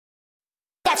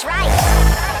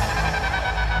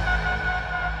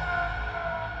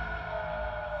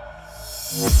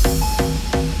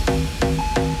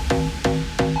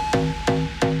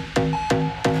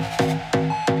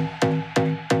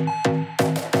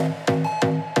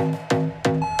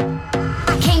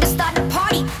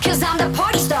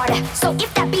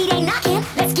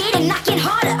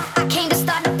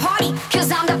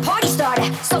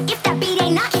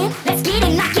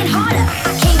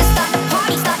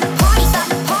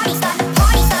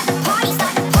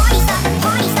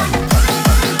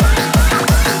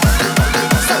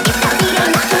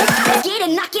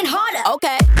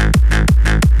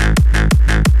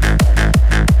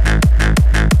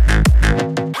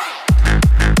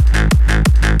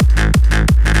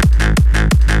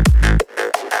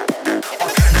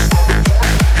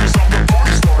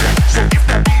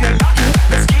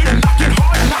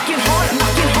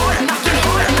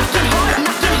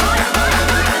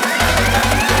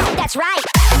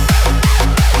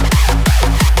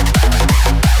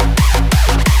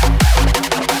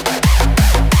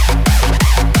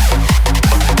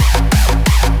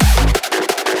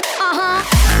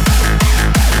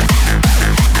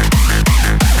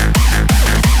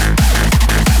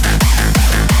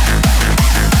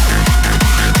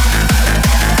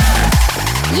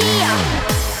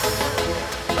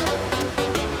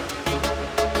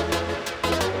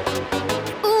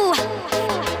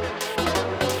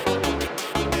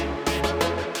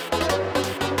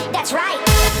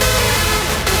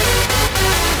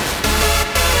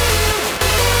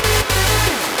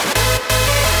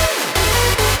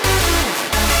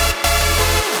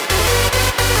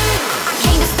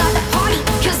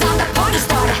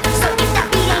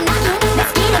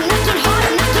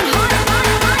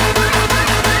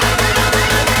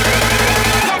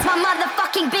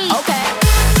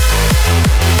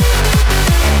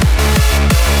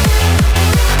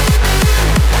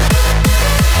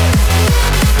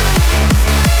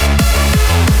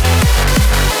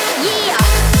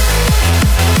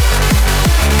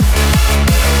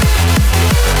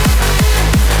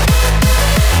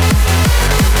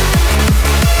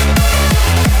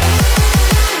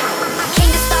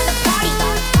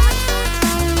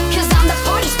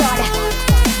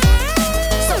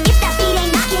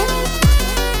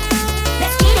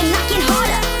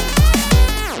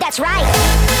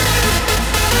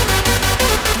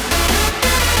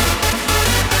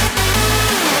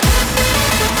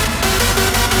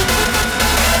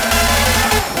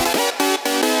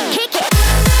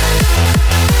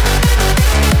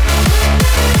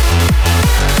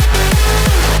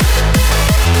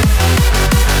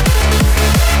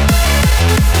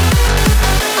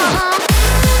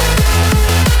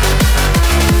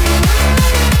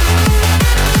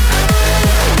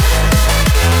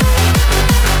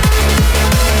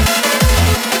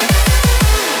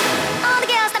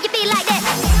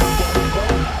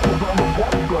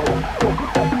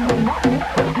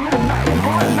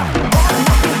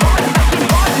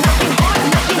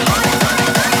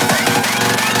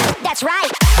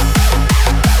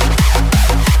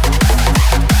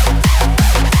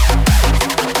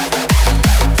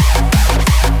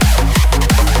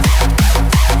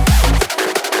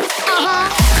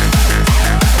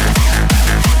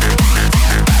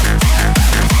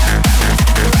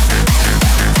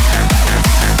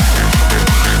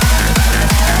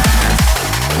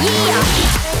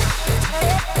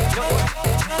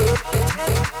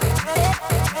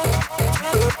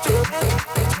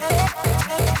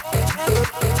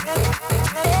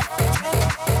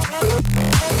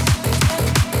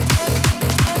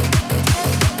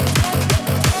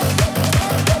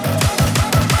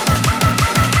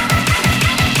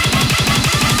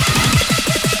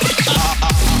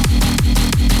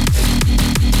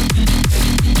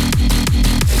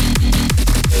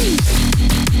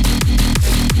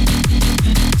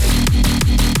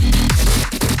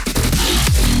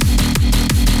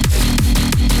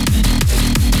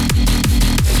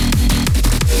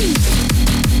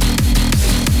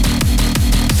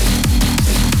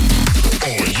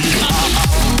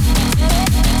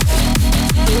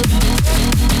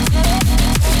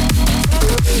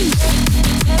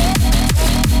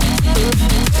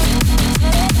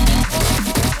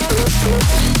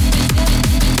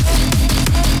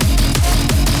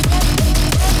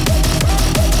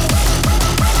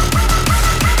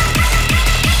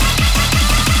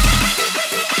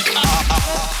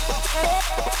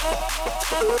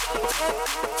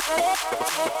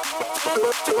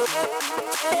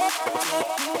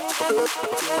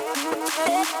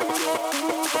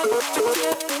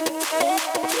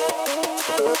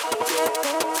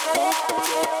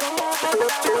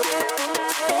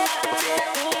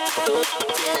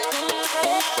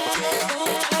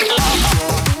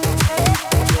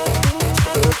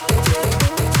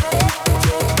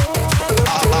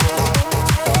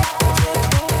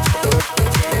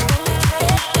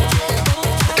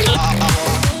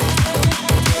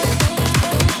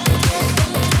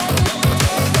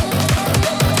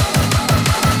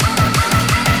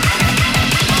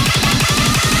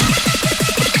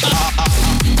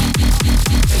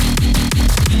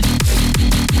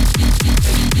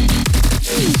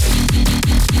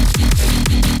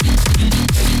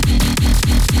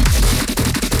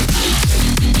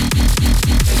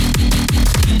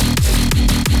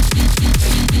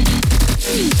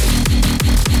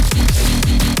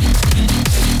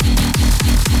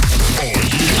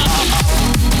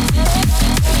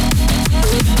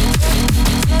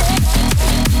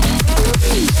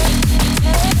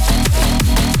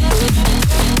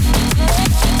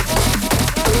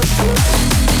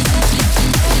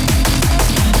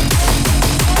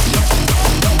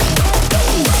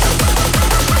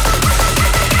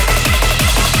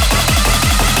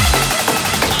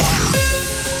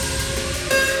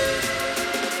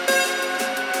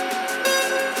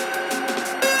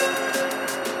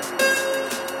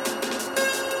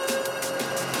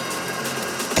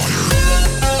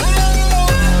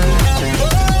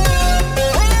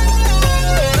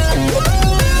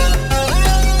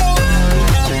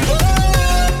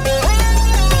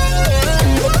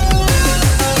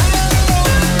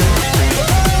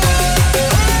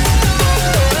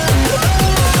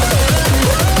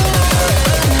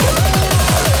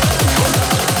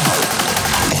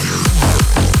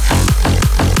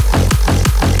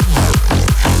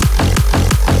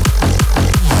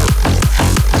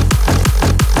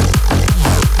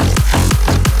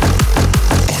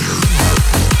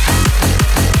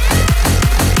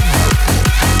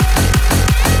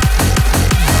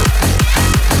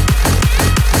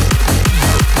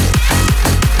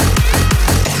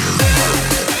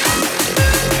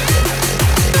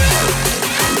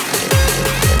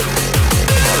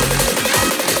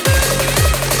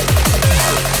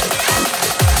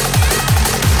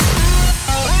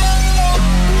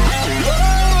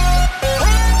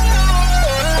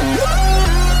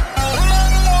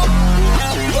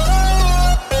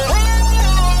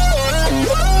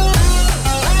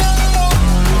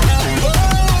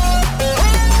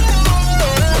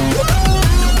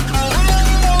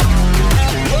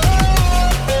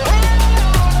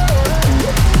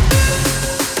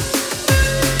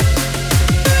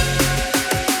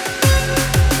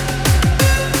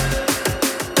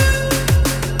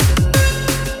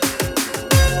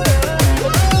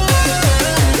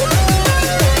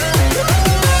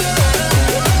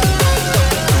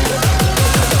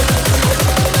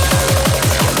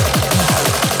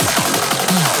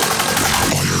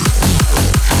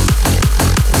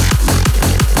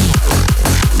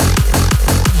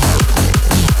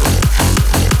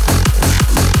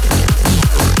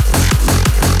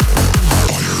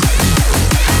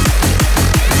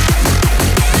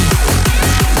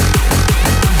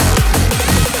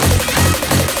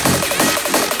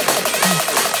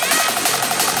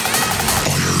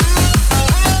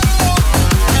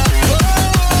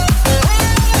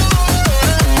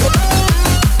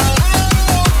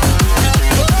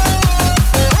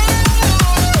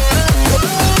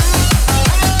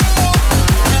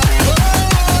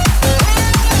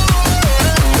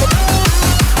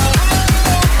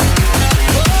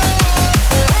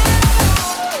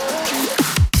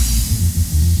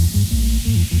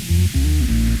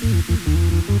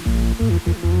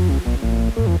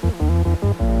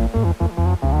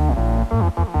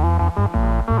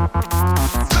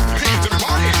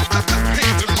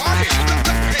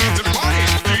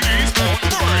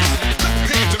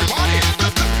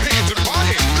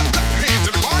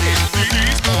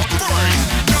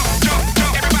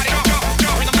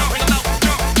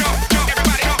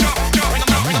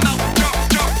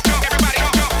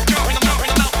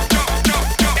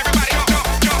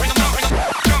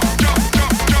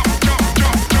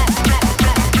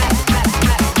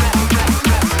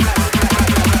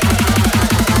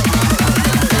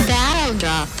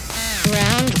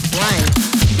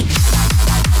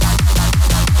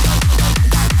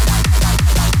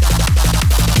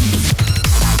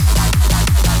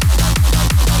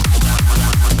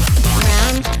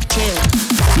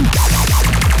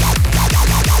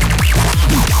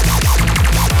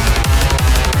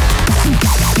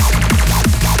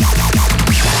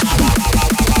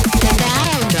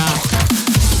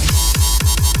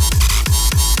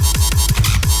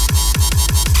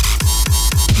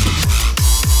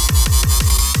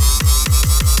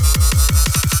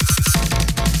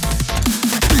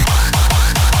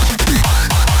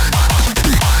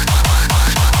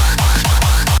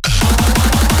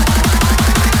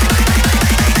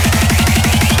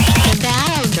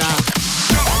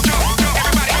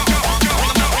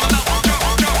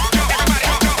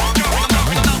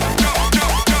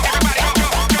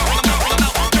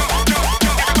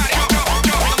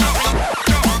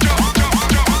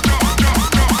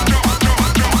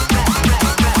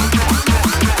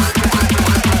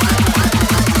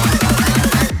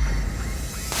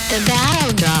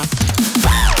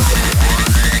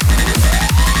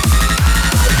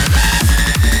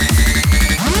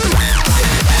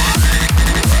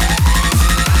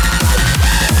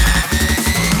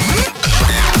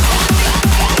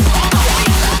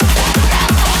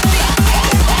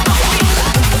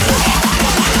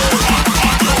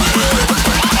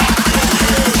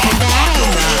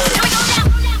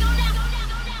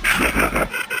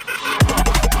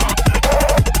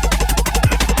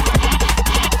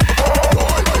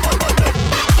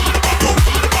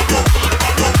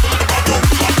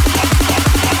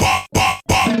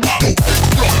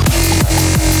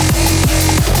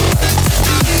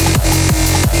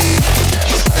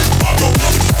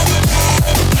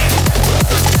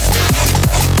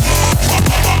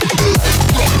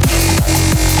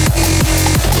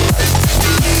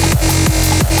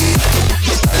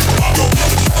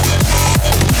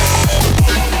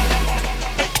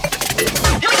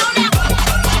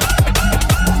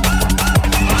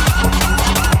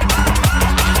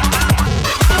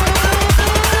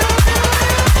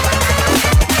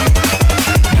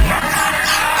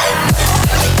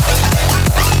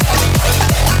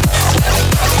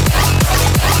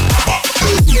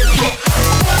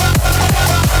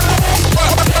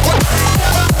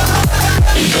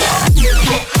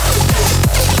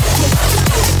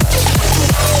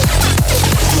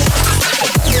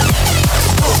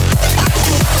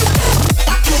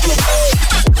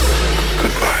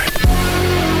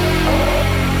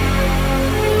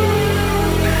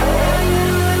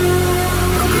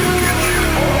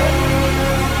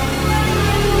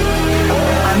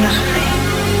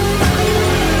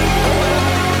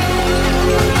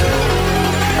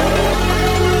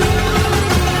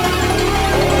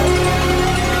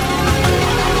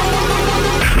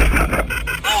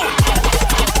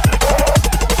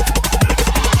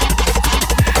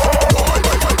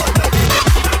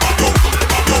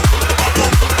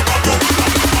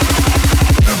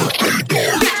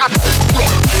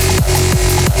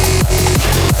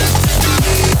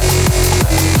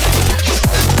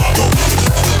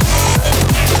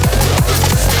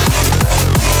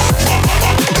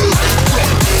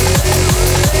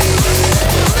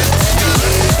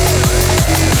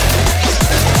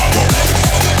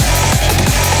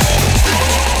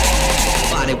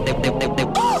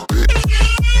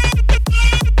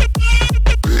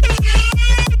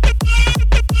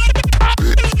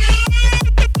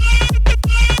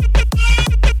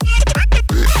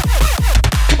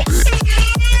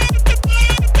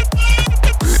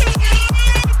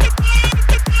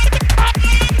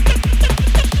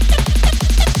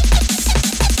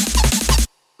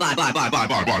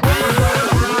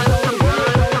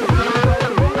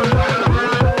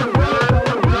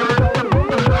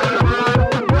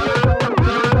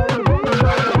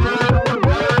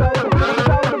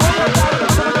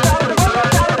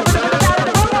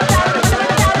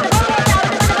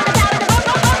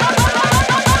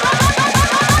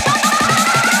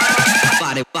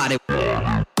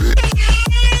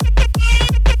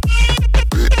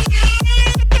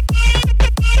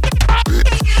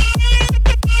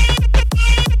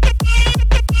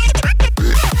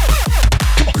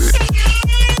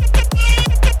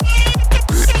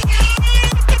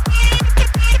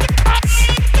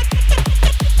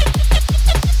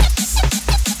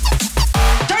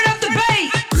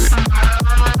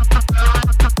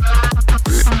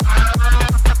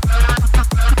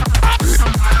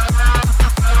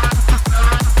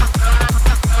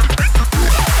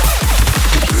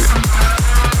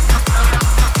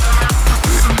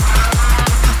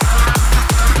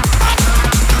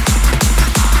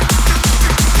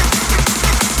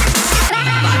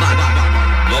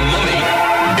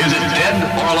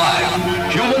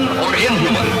human or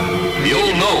inhuman,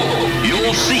 you'll know,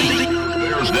 you'll see.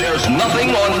 There's nothing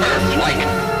on earth like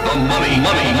the mummy.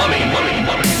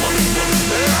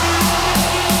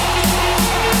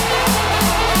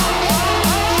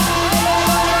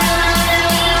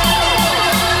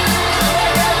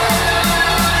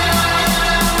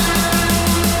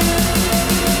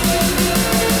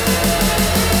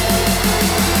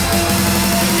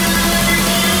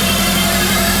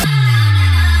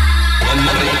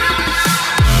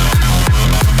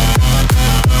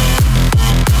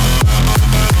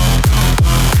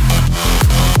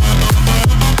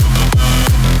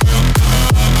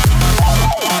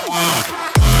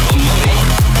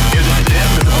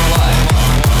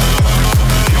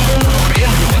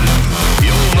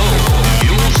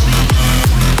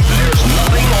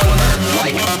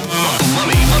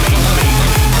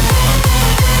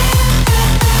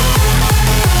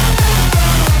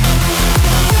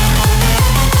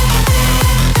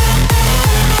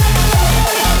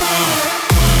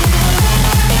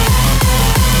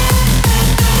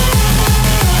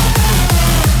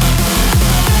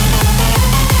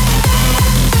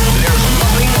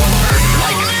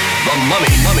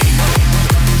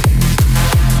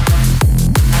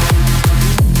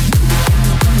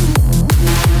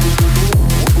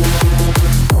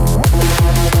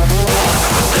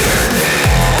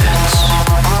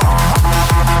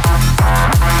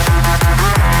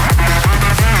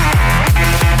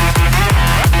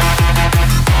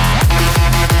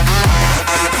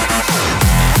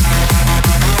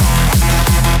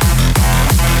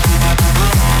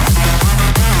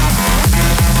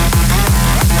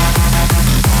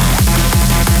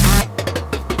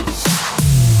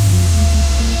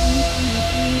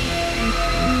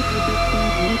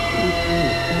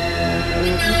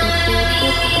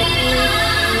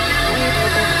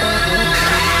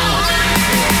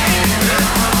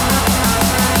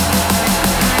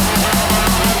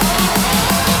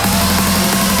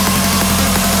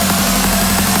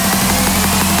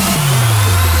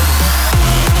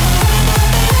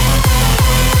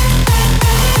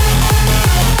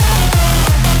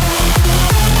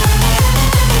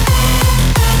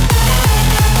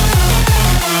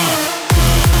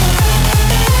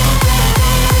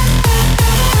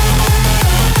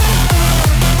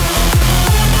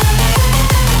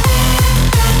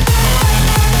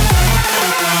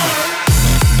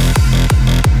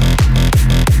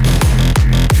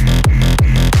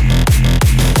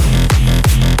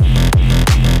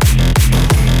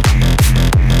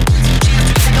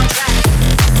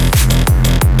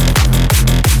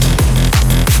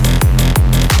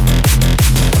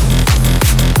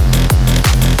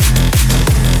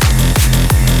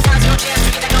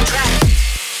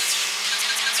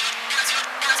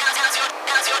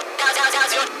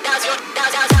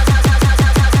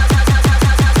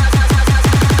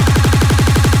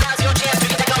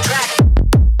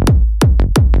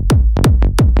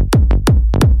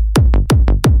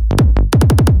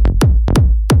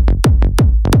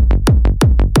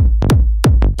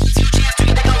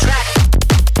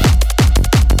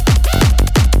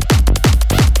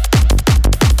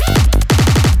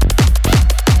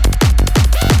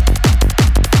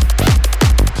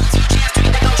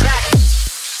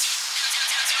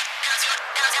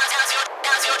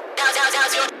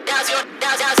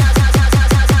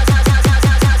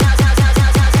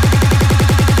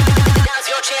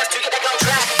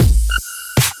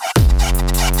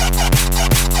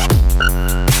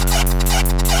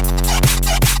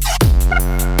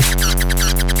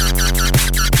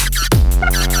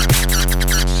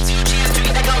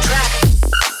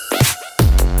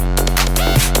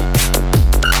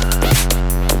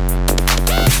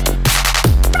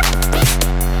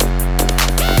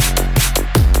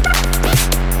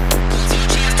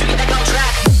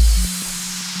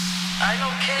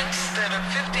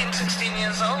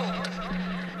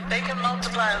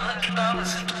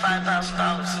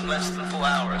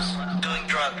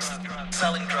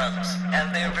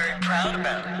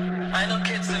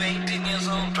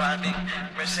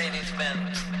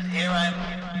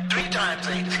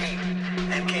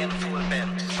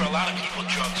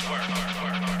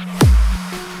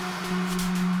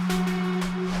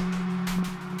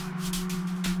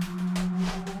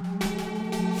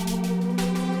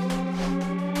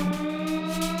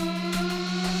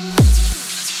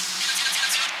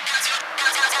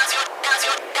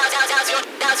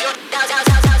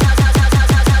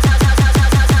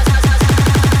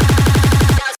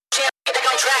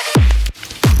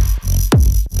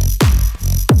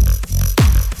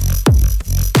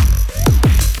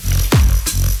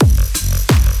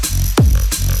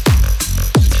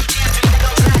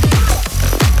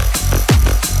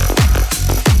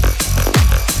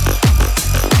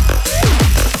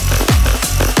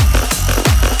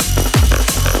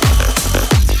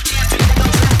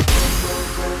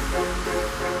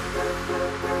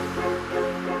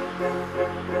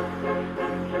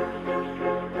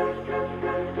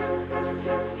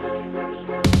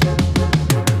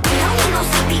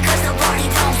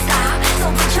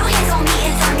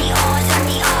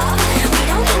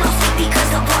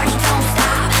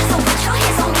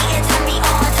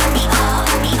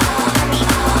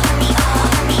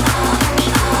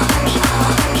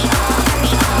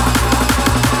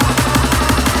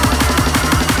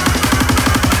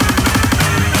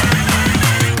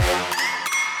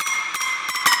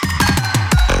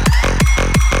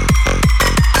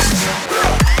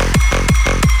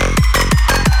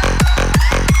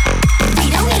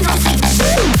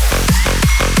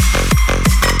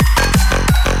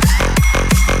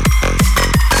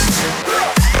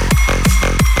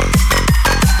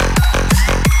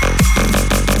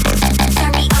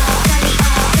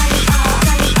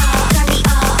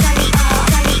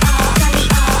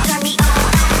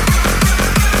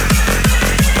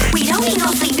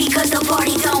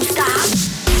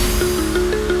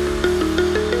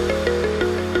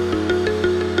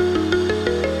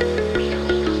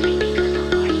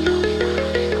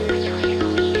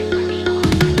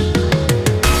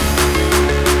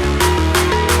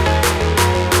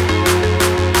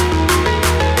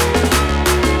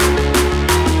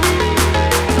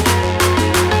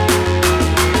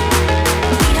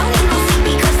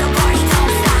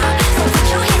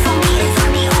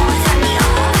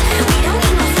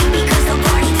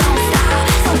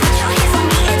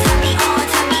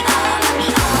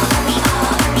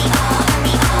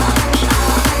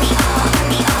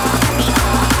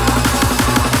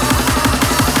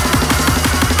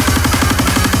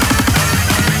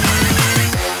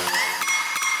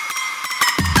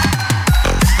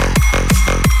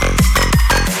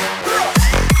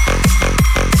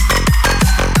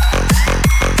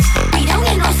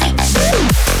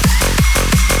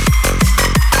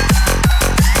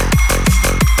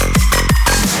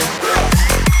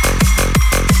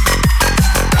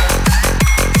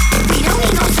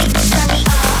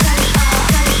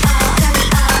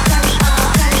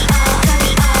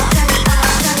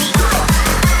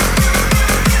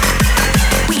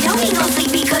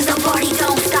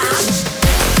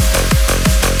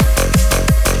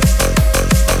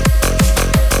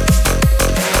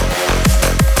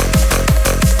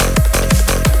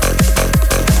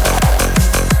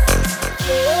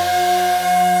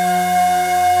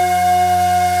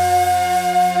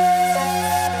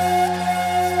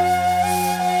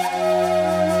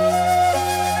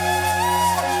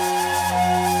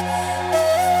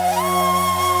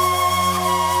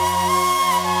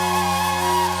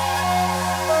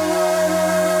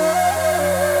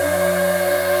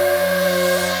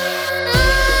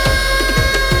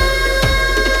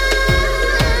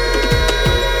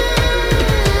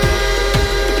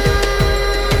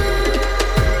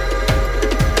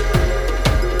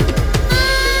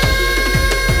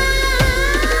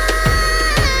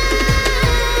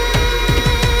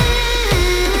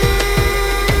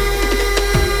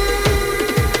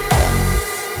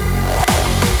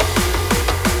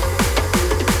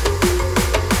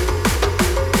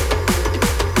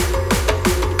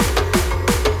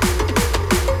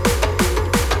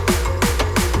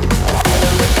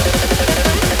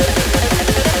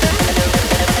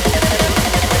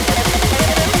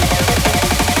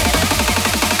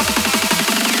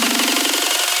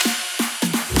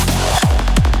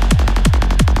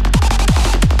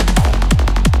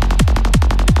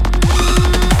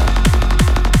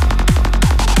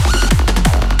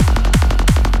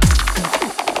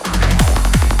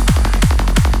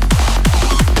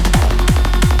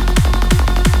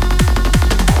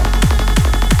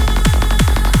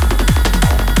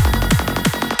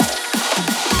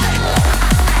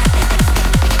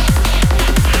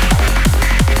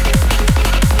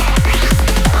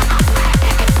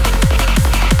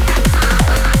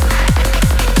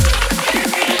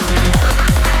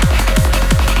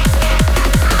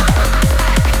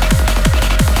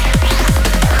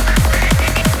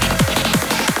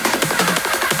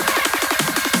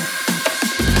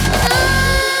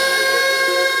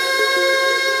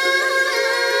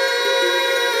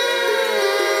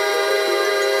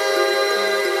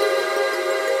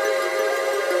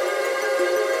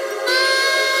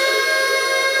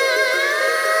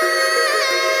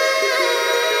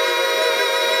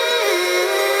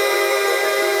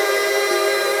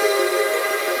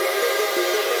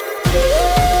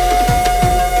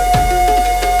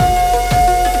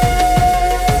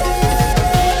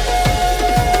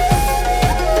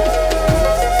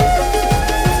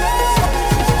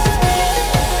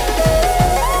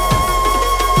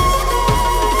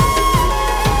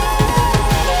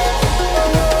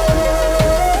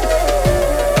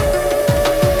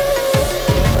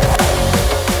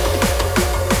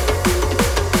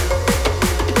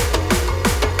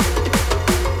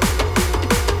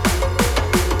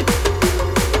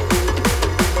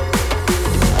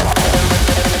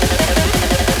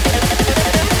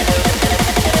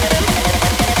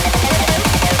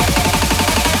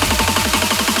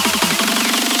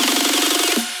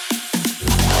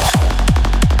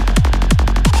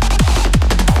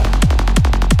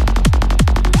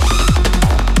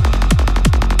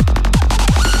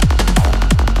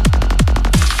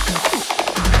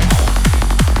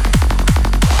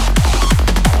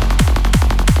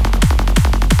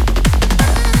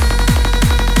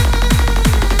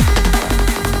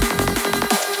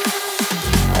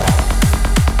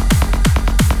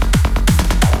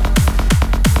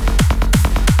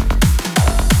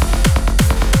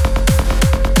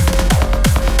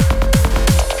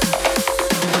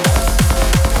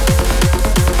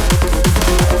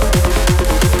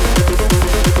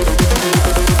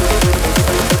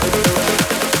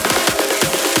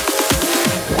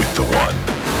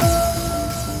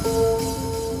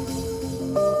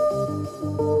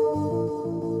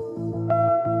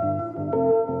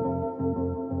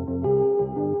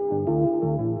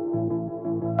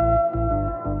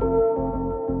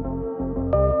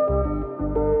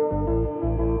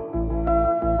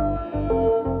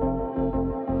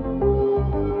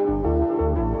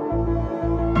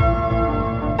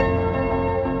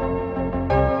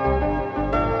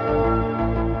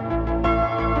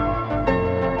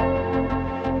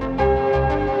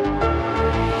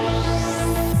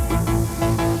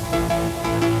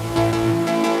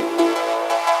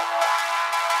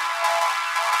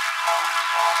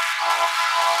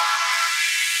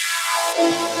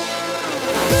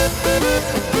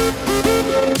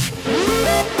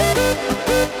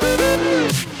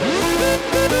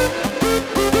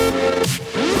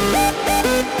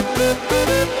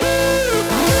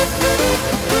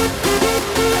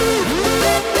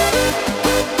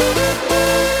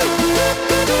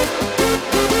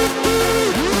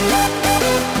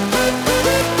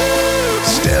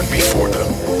 Before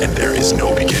them, and there is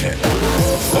no beginning.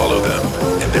 Follow them,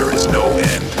 and there is no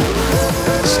end.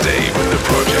 Stay with the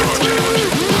project.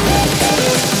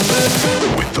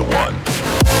 With the one.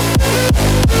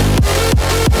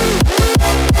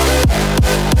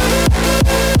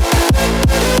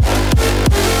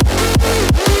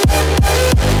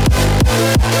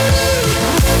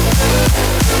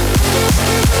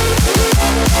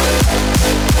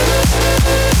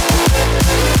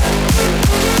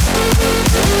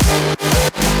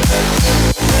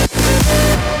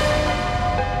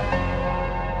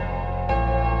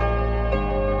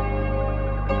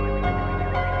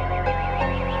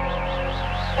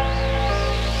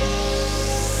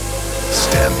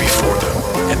 Stand before them,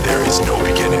 and there is no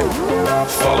beginning.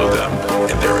 Follow them,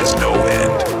 and there is no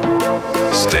end.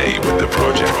 Stay with the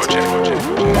project.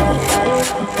 Move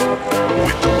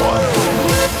with the one.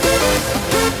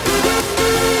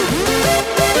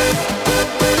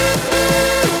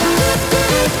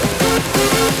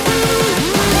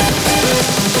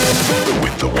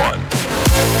 With the one.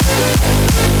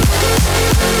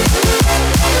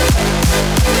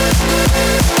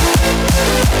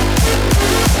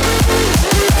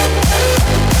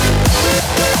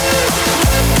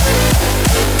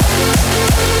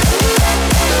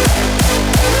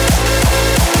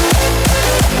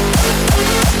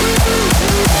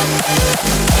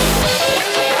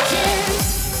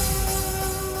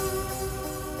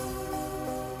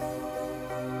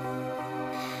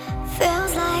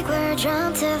 Feels like we're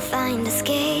drawn to find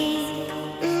escape.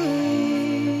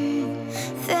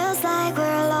 Feels like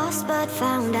we're lost but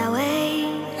found our way.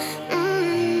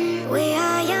 We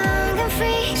are young and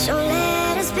free, so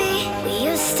let us be. We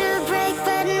used to break,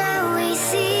 but now we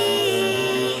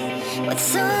see with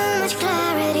so much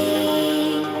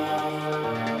clarity.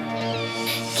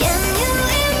 Can you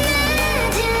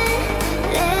imagine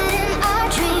letting our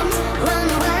dreams run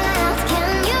wild?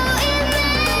 Can you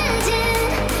imagine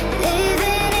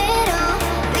leaving it all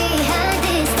behind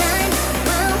this time?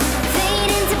 We'll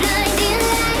fade into blinding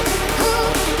light. Who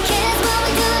cares what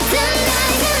we do?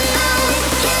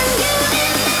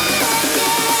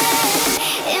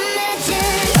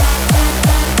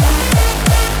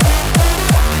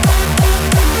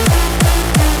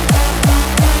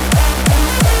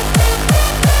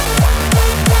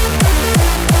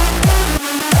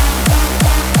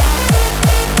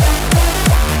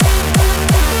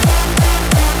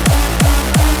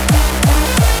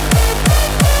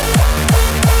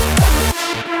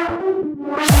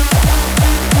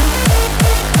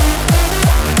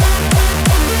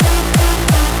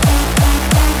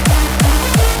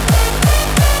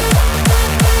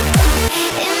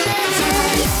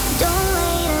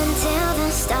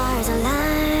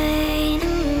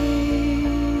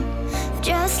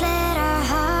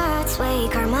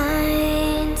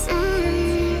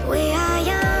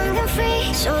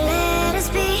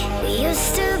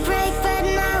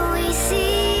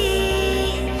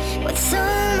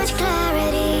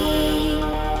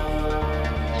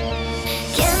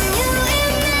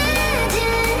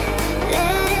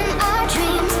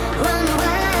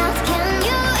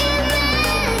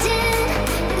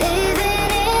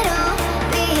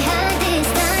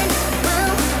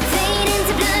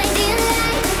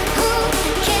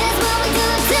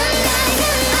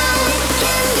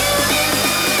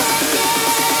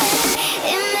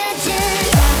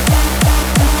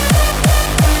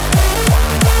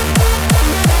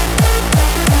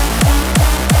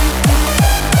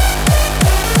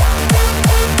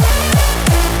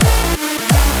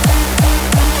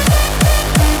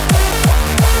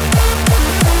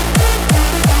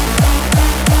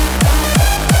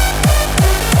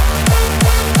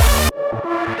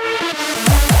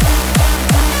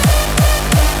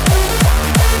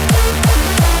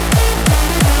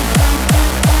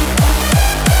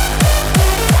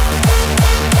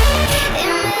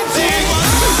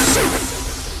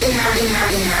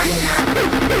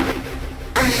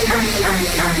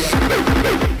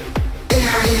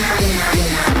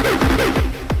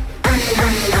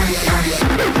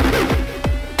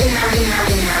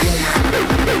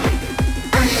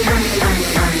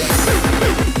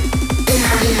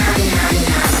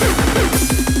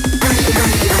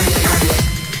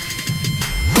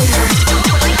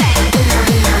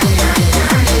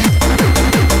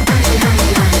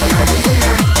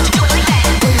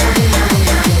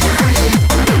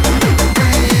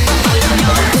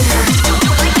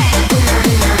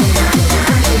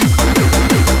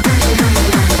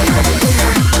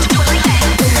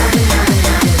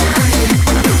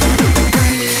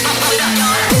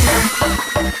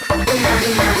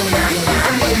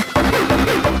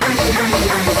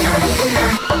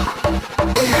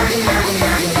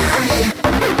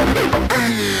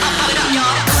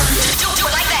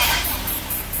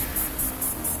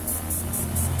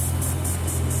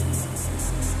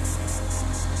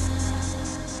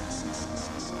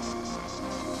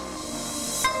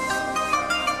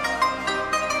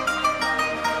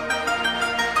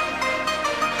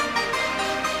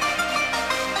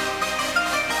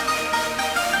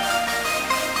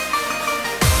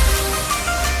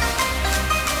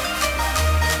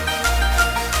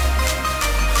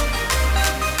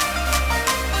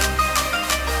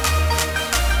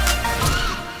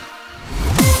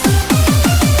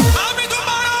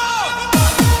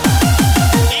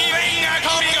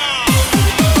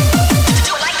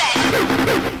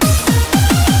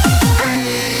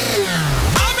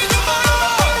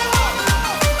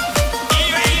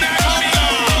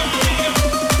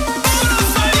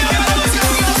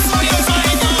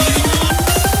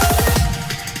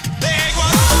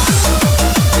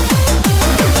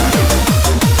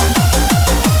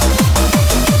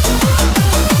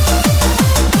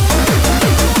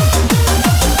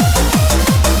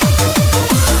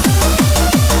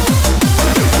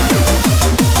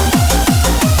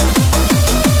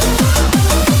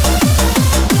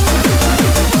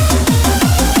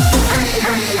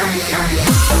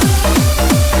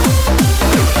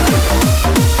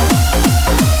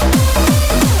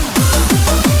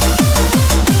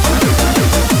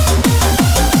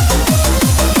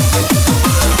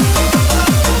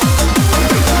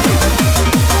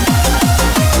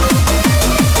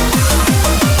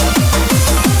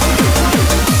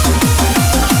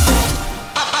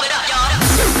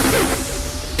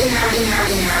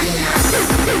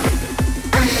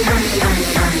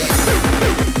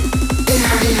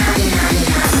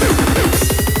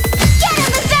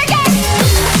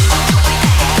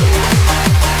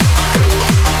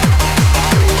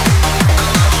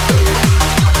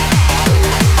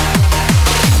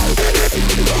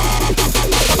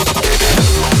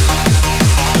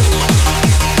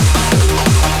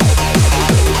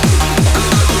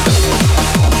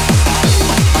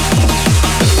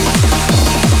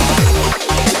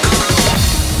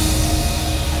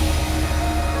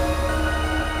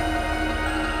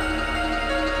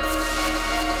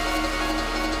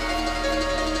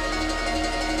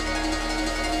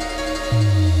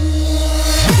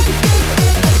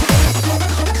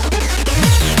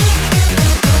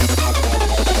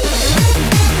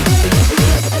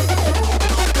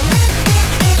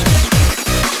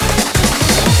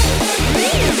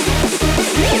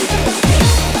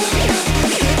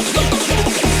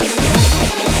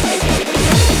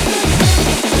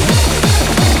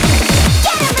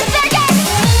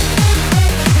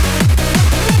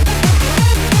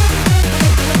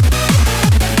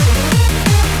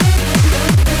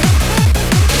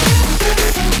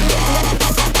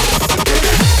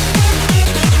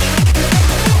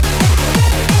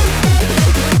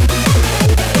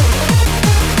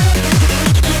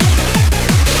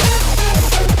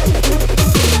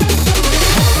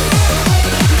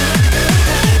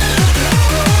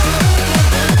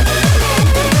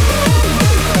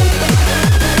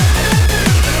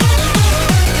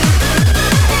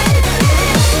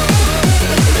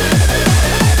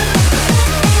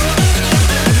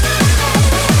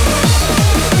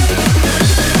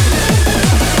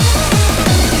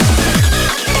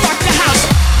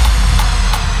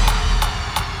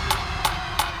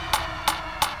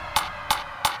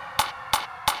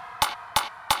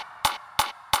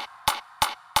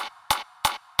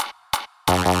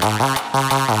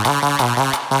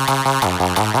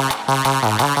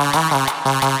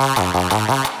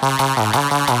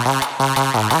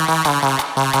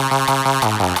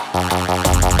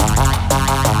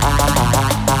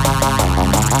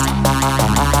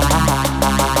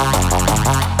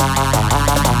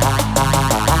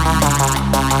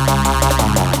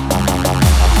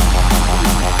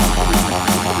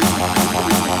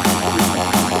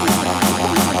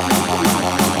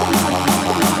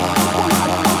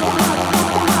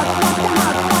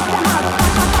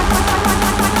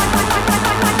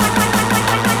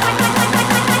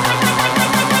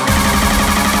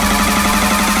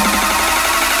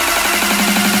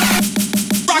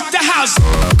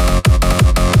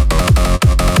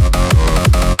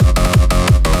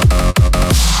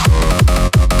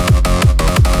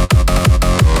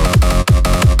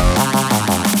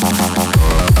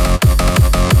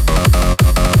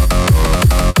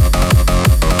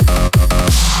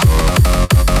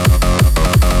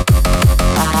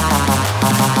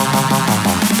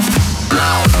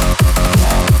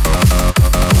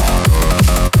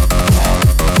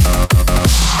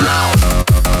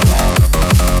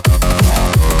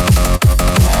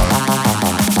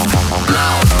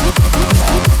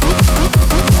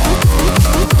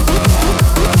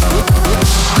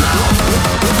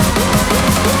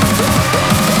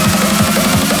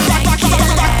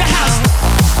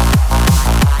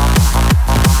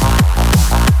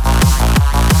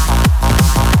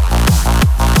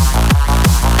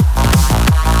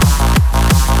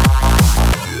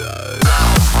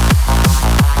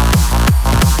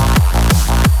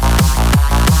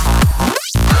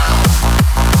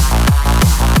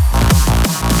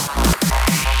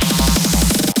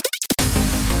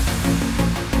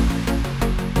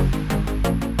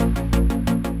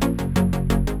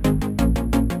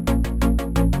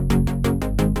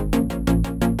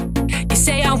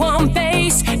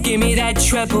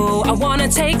 Treble, I wanna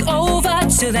take over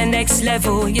to the next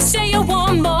level. You say you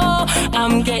want more,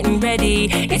 I'm getting ready.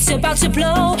 It's about to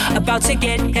blow, about to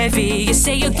get heavy. You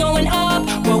say you're going up,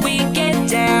 well we get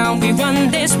down. We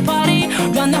run this party,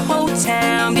 run the whole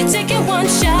town. You're taking one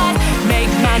shot, make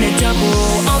mine a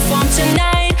double. On form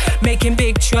tonight, making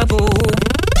big trouble.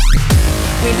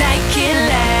 We like it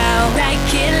loud,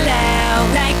 like it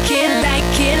loud, like it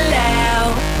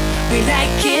loud. We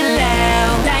like it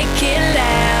loud, like it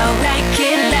loud, like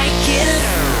it loud.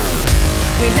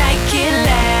 We like it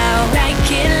loud,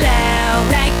 like it loud,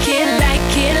 like it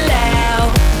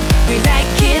loud. We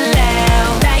like it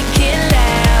loud, like it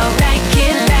loud, like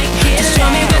it. Just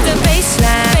join me with the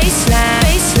bassline, bassline,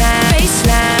 bassline,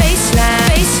 bassline, bassline,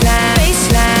 bassline, bassline,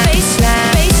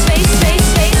 bassline, bass, bass, bass,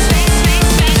 bass, bass,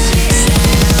 bass, bass.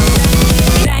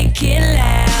 We like it loud.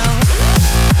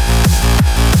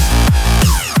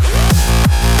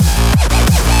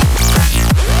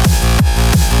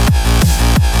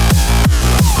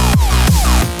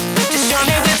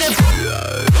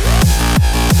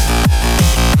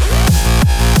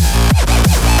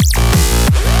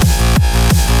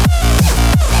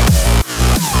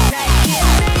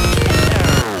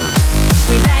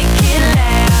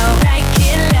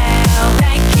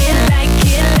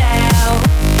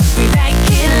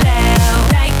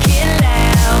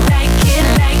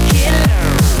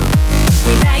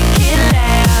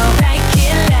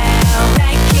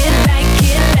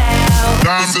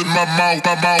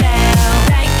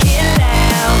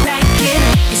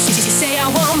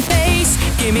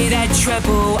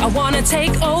 I wanna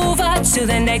take over to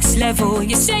the next level.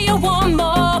 You say you want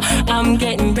more, I'm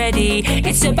getting ready.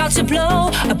 It's about to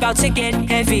blow, about to get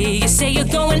heavy. You say you're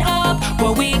going up,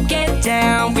 well we get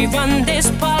down. We run this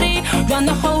party, run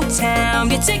the whole town.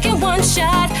 You're taking one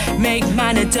shot, make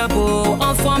mine a double.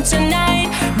 On form tonight,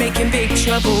 making big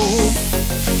trouble.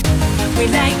 We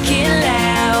like it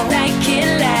loud, like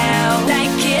it loud,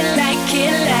 like it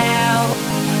loud.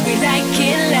 We like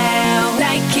it loud,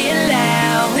 like it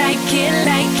loud, like it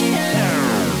loud.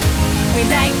 We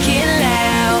like it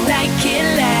loud, like it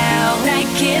loud,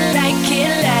 like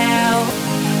it loud.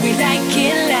 We like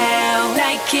it loud,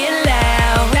 like it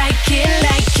loud, like it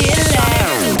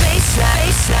loud. The bassline,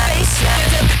 bassline,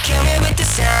 bassline. Kill me with the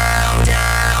sound,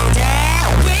 down, down.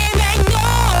 We make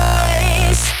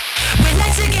noise. We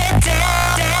like to get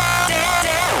down, down, down,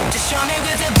 down. Just show me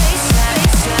with the bassline,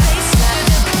 bassline, bassline.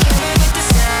 Kill me with the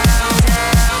sound,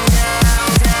 down, down,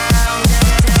 down,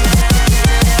 down.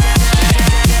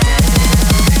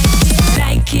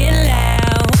 Like it loud.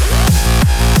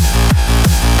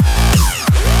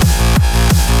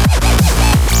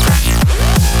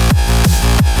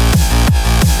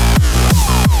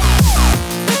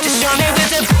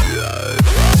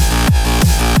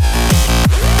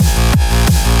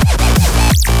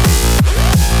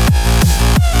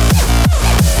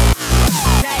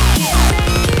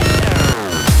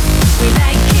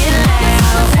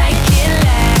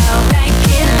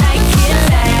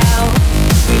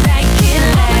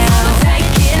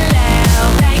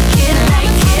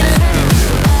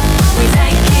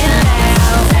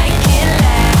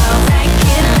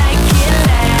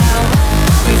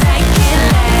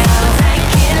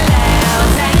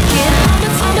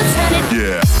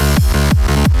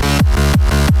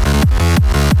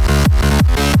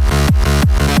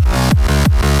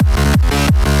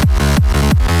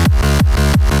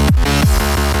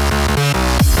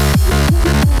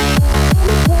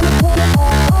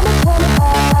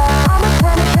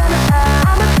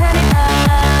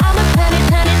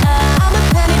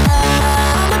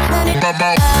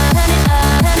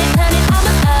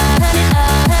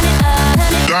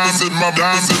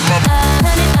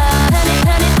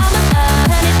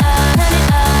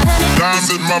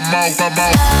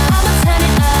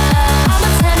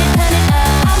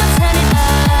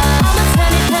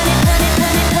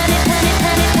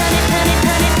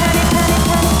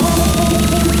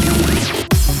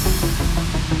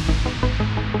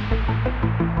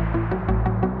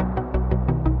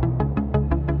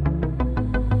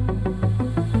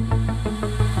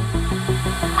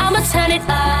 Turn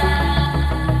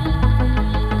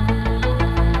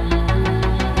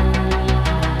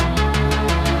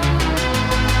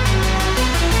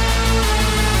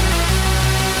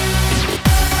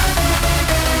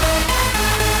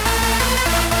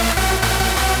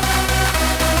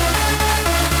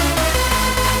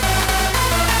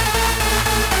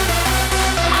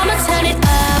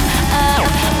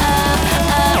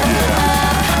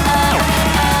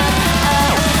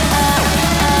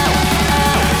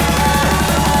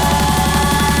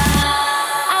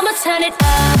it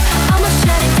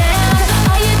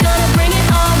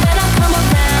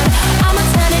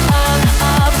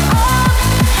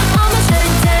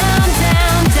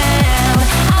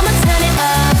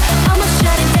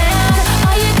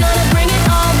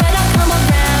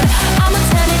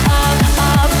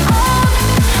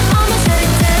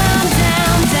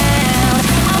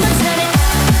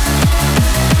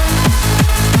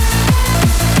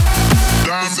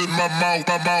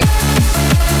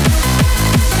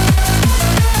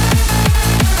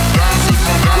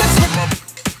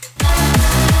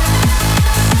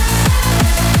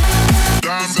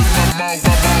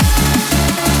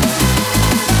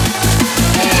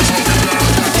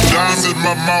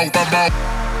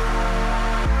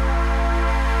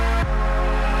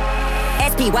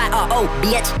SPYRO,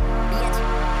 bitch.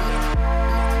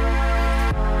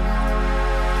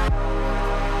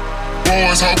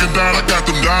 Boys hogging down, I got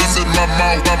them dimes in my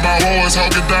mouth. My boys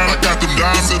hogging down, I got them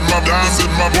dimes in my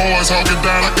boys hogging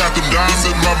down, I got them dimes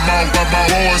in my mouth. My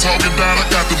boys hogging down, I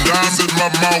got them dimes in my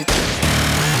mouth.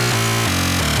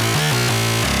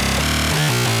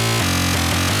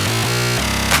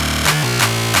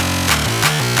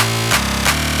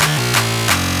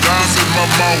 Dimes in my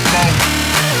mouth.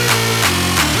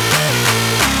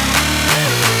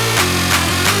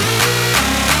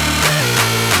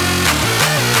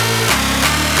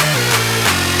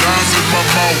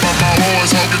 My boys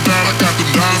hogging down, I got them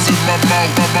dimes in my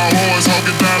mouth. My boys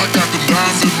hogging down, I got them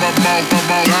dimes in my mouth.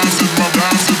 Dimes in my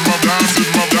dimes in my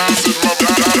dimes in my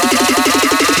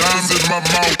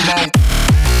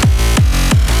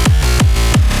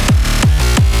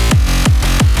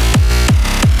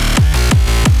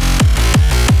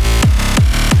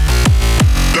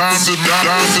dimes in my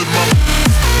dimes in my mouth.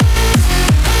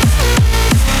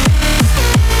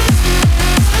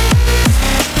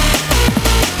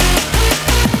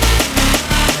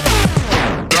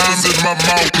 Dimes in my my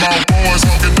mouth, boys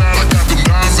hogging down, I got them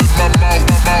dimes in my mouth.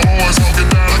 My boys hogging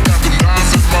down, I got them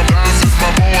dimes in my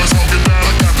boys hogging down, I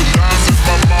got them dimes in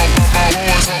my mouth. My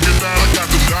boys hogging down, I got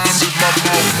them dimes in my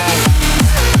mouth.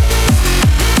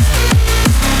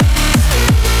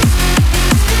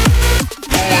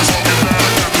 Boys hogging down, I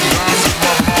got them dimes in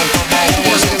my mouth. My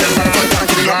boys hogging down, I got them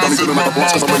dimes in my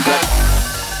mouth.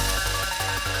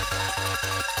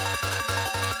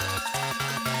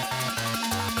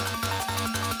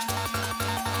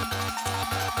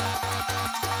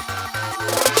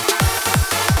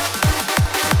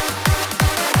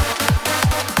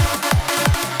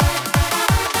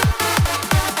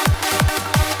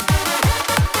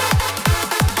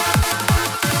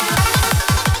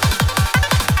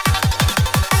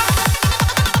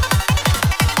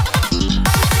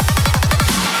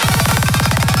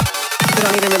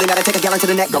 Take a gallon to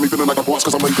the neck. Got me feeling like a boss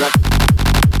cause I'm like that.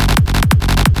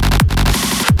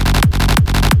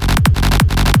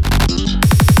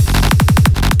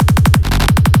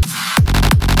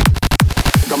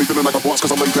 Got me feeling like a boss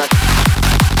cause I'm like that.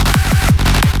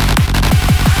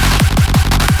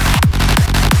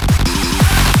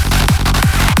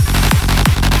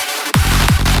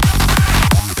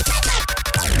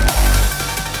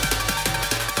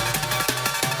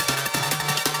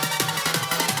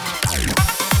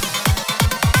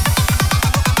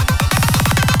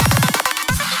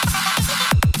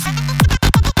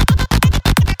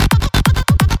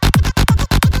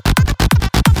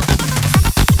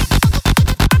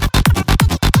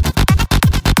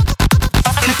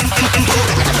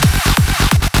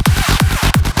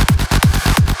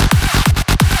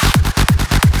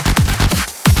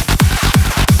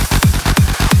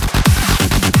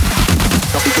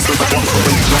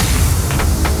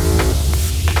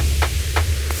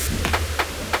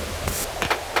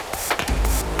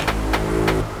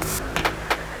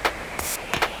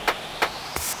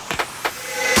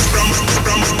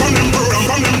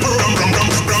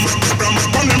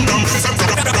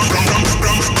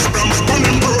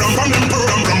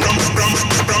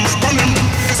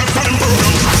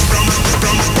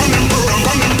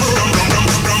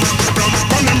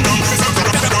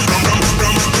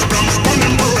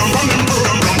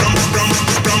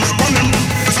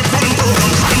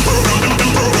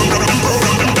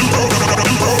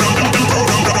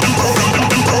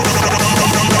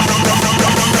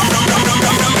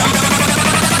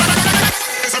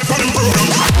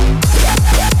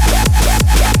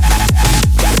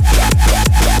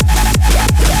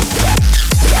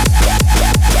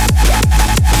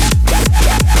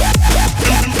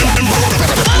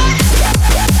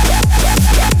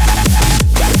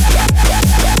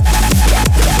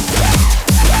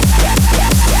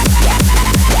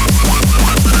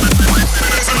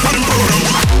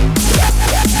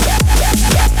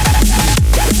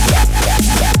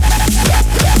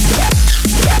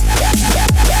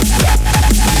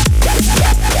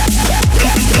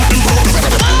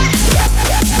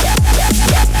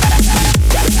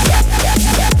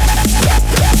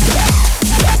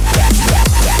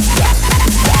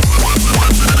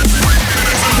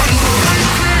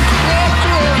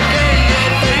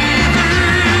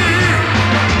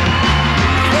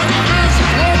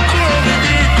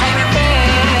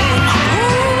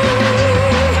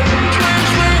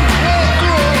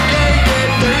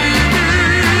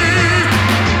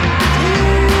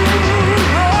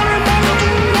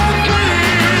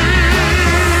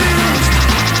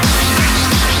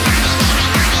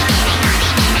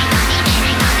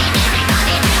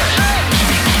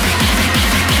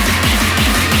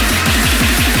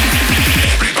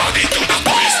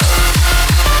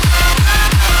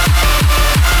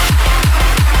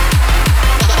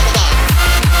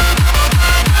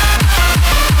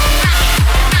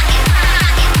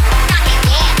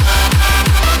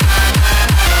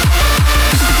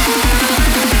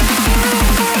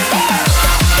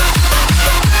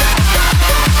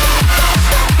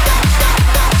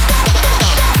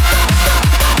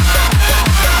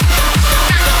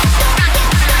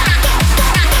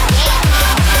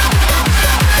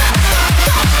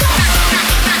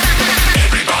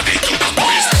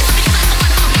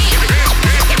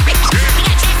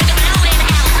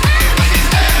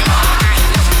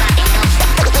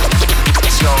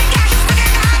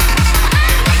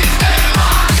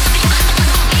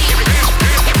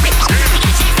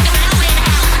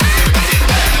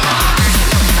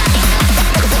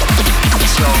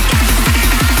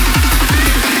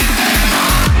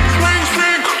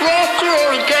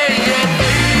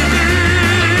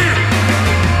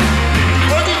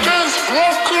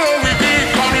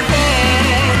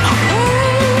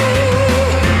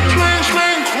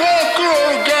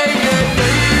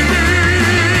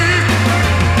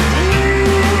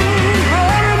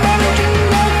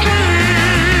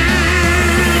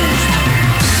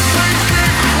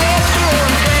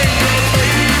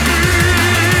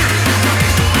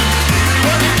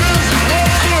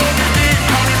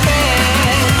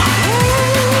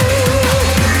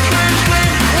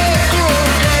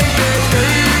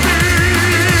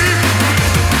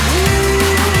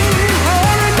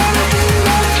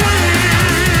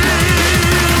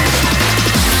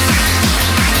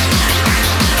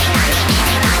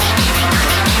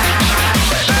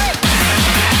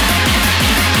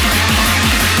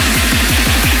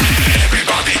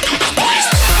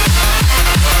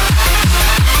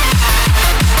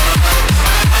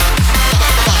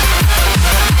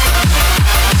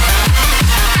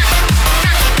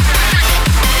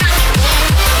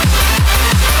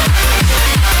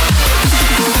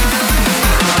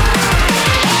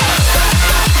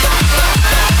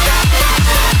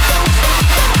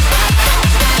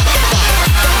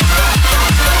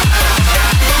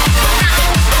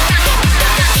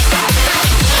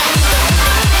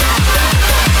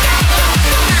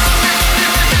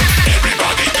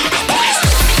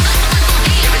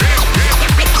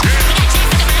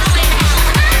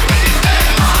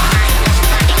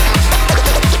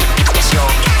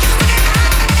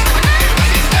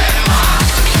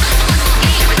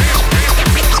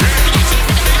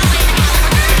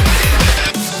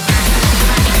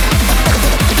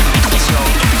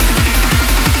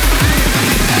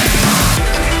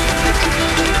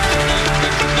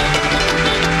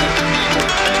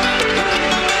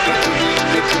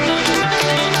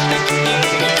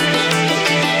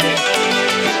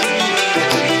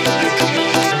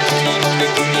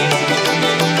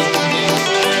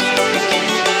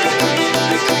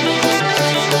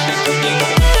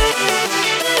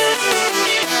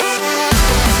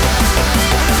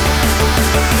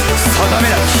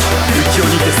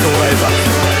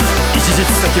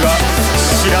 先は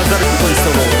知らざることに揃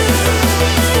う。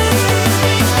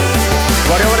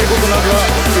我々ごとなどは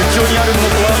浮世にあるもの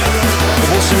とは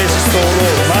おぼしめし候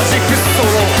マジックソロ。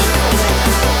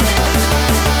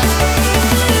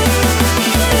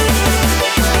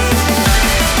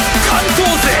関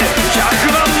東勢100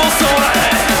万もソーラー、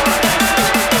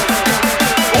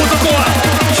男は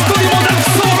一人もなく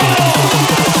ソ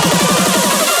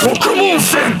ロ。六門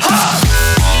戦は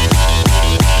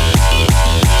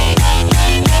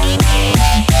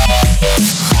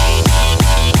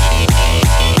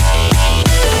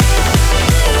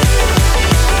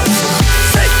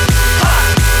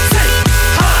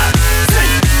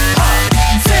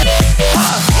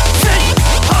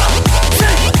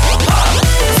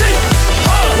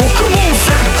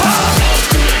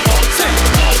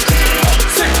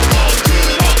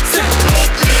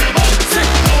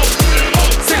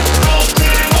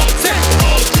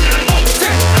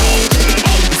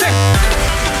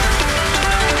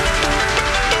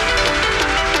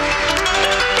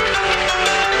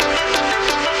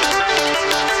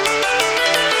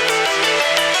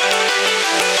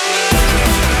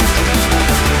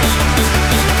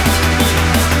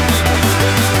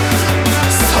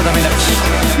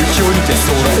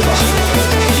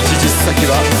っ先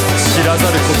は知らざ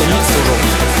ることに揃う。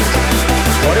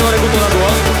我々事など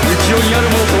は浮世にある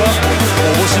ものとは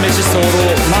おぼしめし候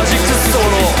マジック